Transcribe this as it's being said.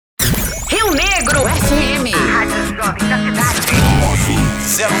Rio Negro FM. Rádio Jovem da cidade.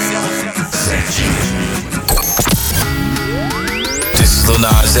 9007. This is Lil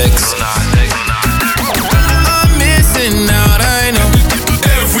Nas X. I'm missing out, I know.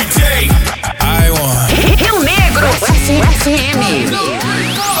 Every day I want. Rio Negro FM.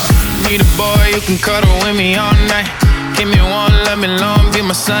 Need a boy who can cuddle with me all night. Give me one, let me long, be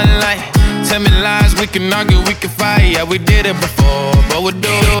my sunlight. Tell me lies, we can argue, we can fight. Yeah, we did it before, but we'll do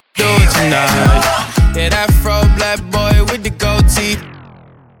it tonight. Yeah, that fro black boy with the gold teeth.